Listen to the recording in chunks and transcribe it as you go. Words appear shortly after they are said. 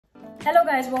Hello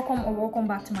guys, welcome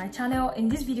back to my channel. In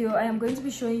this video I am going to be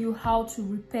showing you how to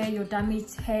repair your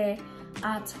damaged hair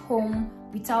at home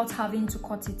without having to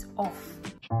cut it off.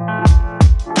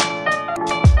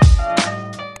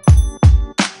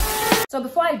 So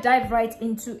before I dive right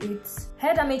into it,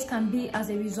 hair damage can be as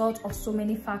a result of so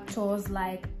many factors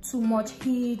like too much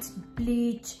heat,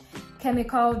 bleach,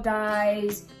 chemical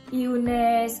dyes,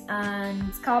 illness,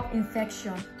 and scalp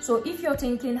infection. So if you're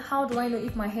thinking, how do I know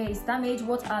if my hair is damaged?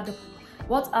 What are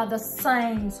the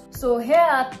signs? So here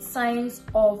are signs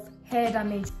of hair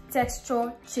damage.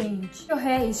 Texture change. Your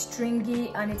hair is stringy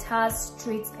and it has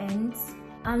straight ends,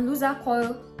 and looser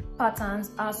coil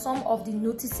patterns are some of the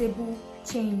noticeable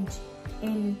change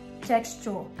in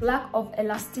texture. Lack of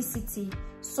elasticity.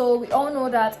 So we all know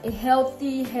that a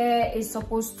healthy hair is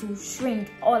supposed to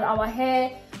shrink. All our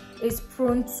hair is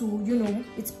prone to,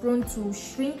 it's prone to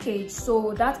shrinkage.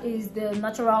 So that is the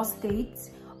natural state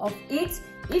of it.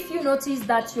 If you notice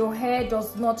that your hair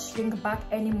does not shrink back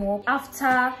anymore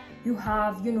after you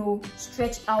have,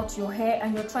 stretched out your hair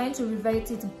and you're trying to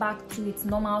revert it back to its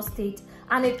normal state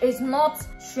and it is not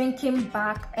shrinking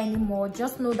back anymore,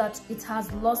 just know that it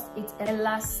has lost its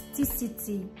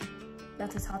elasticity.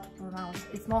 That is hard to pronounce.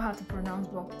 It's not hard to pronounce,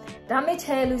 but damaged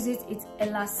hair loses its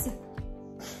elasticity.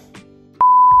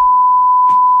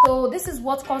 So this is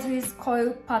what causes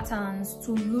coil patterns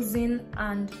to loosen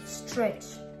and stretch.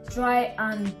 Dry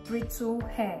and brittle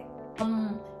hair.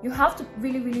 You have to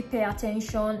really pay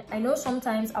attention. I know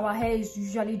sometimes our hair is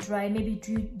usually dry, maybe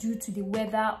due to the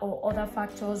weather or other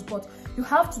factors, but you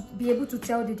have to be able to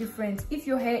tell the difference. If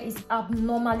your hair is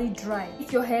abnormally dry,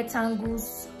 if your hair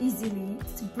tangles easily,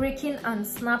 it's breaking and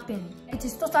snapping. It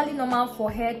is totally normal for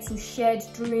hair to shed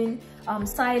during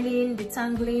styling,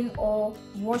 detangling, or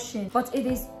washing, but it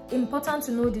is important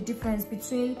to know the difference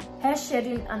between hair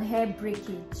shedding and hair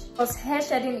breakage, because hair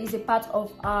shedding is a part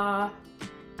of our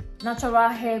natural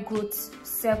hair growth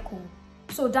cycle.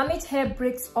 So damaged hair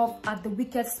breaks off at the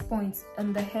weakest point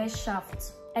in the hair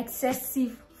shaft.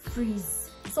 Excessive frizz.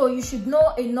 So you should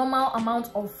know a normal amount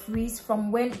of frizz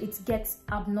from when it gets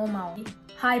abnormal.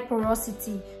 High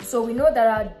porosity. So we know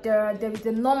there is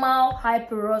the normal high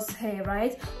porous hair,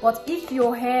 right? But if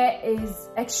your hair is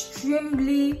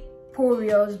extremely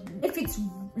porous, if it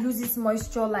loses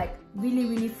moisture like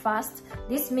really fast,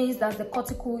 this means that the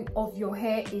cuticle of your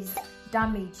hair is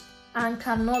damaged and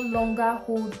can no longer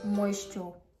hold moisture.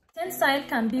 Second sign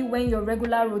can be when your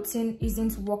regular routine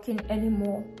isn't working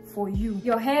anymore for you.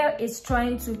 Your hair is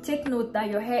trying to take note that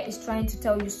your hair is trying to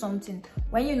tell you something.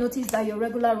 When you notice that your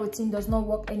regular routine does not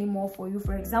work anymore for you,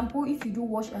 for example, if you do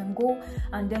wash and go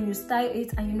and then you style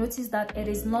it and you notice that it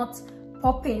is not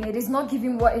popping, it is not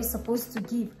giving what it's supposed to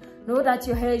give, know that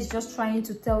your hair is just trying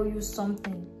to tell you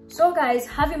something. So guys,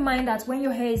 have in mind that when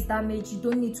your hair is damaged, you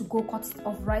don't need to go cut it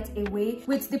off right away.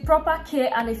 With the proper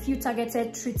care and a few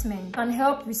targeted treatment can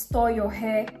help restore your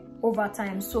hair over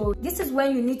time. So this is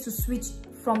when you need to switch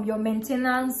from your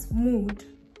maintenance mood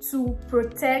to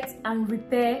protect and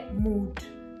repair mood.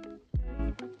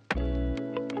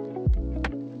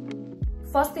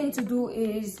 First thing to do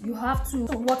is you have to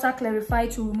water clarify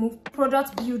to remove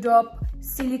product buildup,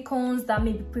 silicones that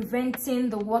may be preventing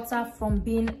the water from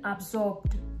being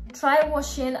absorbed. Try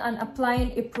washing and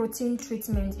applying a protein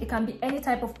treatment. It can be any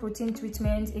type of protein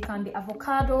treatment. It can be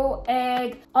avocado,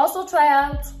 egg. Also try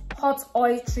out hot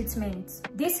oil treatment.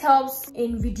 This helps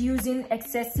in reducing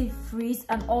excessive frizz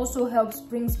and also helps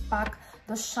brings back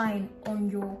the shine on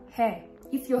your hair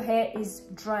if your hair is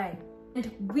dry. And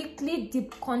weekly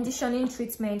deep conditioning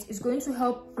treatment is going to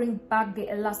help bring back the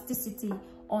elasticity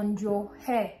on your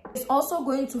hair. It's also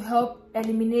going to help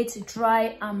eliminate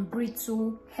dry and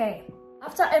brittle hair.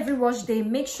 After every wash day,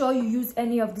 make sure you use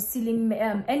any of the sealing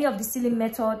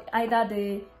method, either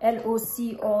the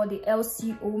LOC or the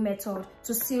LCO method,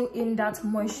 to seal in that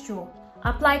moisture.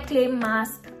 Apply clay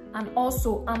mask and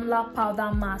also amla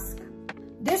powder mask.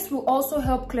 This will also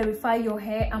help clarify your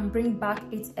hair and bring back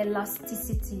its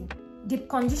elasticity. Deep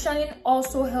conditioning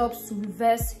also helps to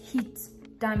reverse heat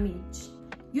damage.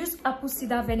 Use apple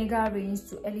cider vinegar rinse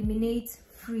to eliminate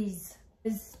frizz.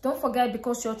 Don't forget,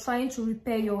 because you're trying to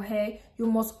repair your hair, you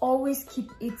must always keep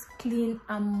it clean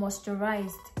and moisturized.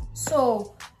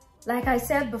 So like I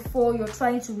said before, you're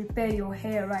trying to repair your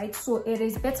hair, right? So it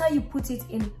is better you put it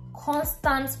in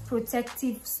constant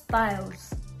protective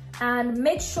styles and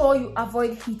make sure you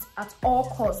avoid heat at all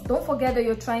costs. Don't forget that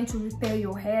you're trying to repair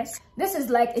your hair. This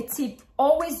is like a tip: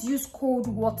 always use cold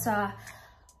water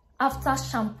after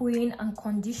shampooing and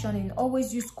conditioning.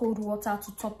 Always use cold water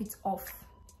to top it off.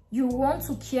 You want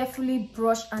to carefully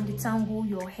brush and detangle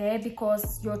your hair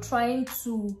because you're trying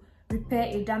to repair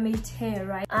a damaged hair,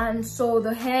 right? And so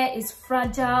the hair is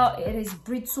fragile, it is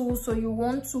brittle, so you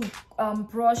want to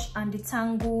brush and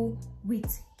detangle with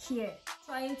care.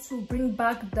 Trying to bring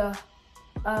back the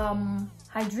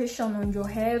hydration on your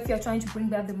hair. If you're trying to bring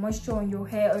back the moisture on your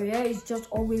hair, or your hair is just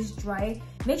always dry,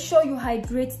 make sure you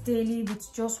hydrate daily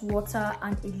with just water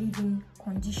and a leave-in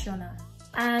conditioner.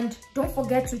 And don't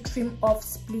forget to trim off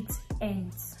split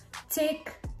ends.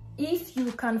 If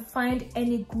you can find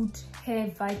any good hair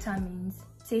vitamins,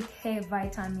 take hair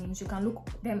vitamins. You can look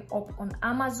them up on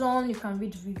Amazon, you can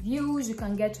read reviews, you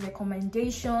can get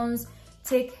recommendations.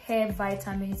 Take hair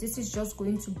vitamins. This is just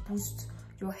going to boost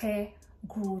your hair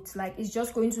growth. Like, it's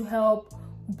just going to help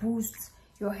boost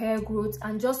your hair growth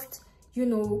and just, you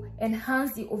know,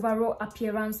 enhance the overall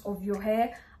appearance of your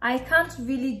hair. I can't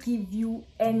really give you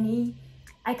any,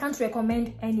 I can't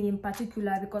recommend any in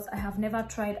particular because I have never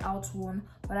tried out one,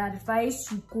 but I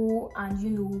advise you go and,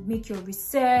 you know, make your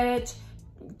research,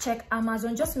 check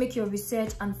Amazon, just make your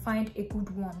research and find a good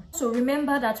one. So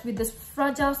remember that with this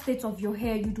fragile state of your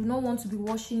hair, you do not want to be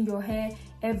washing your hair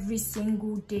every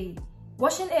single day.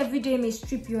 Washing every day may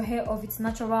strip your hair of its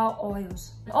natural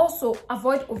oils. Also,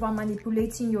 avoid over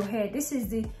manipulating your hair. This is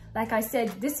the, like I said,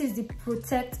 this is the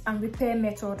protect and repair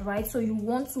method, right? So you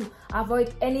want to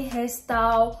avoid any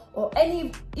hairstyle or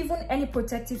even any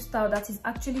protective style that is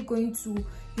actually going to,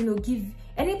 you know, give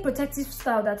any protective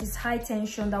style that is high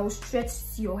tension, that will stretch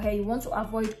your hair. You want to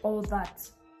avoid all that.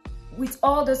 With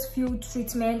all those few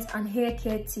treatments and hair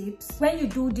care tips, when you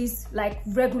do this like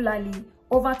regularly,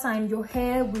 over time your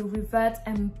hair will revert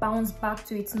and bounce back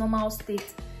to its normal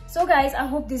state. So guys, I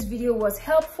hope this video was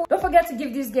helpful. Don't forget to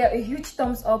give this girl a huge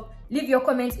thumbs up. Leave your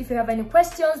comments. If you have any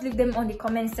questions, leave them on the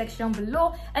comment section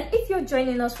below. And if you're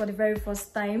joining us for the very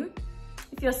first time,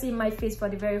 if you're seeing my face for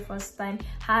the very first time,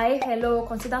 hi, hello,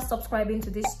 consider subscribing to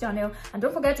this channel, and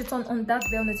don't forget to turn on that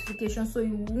bell notification so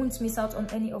you won't miss out on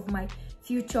any of my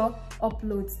future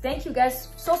uploads. Thank you guys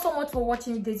so much for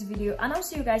watching this video, and I'll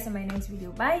see you guys in my next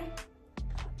video. Bye.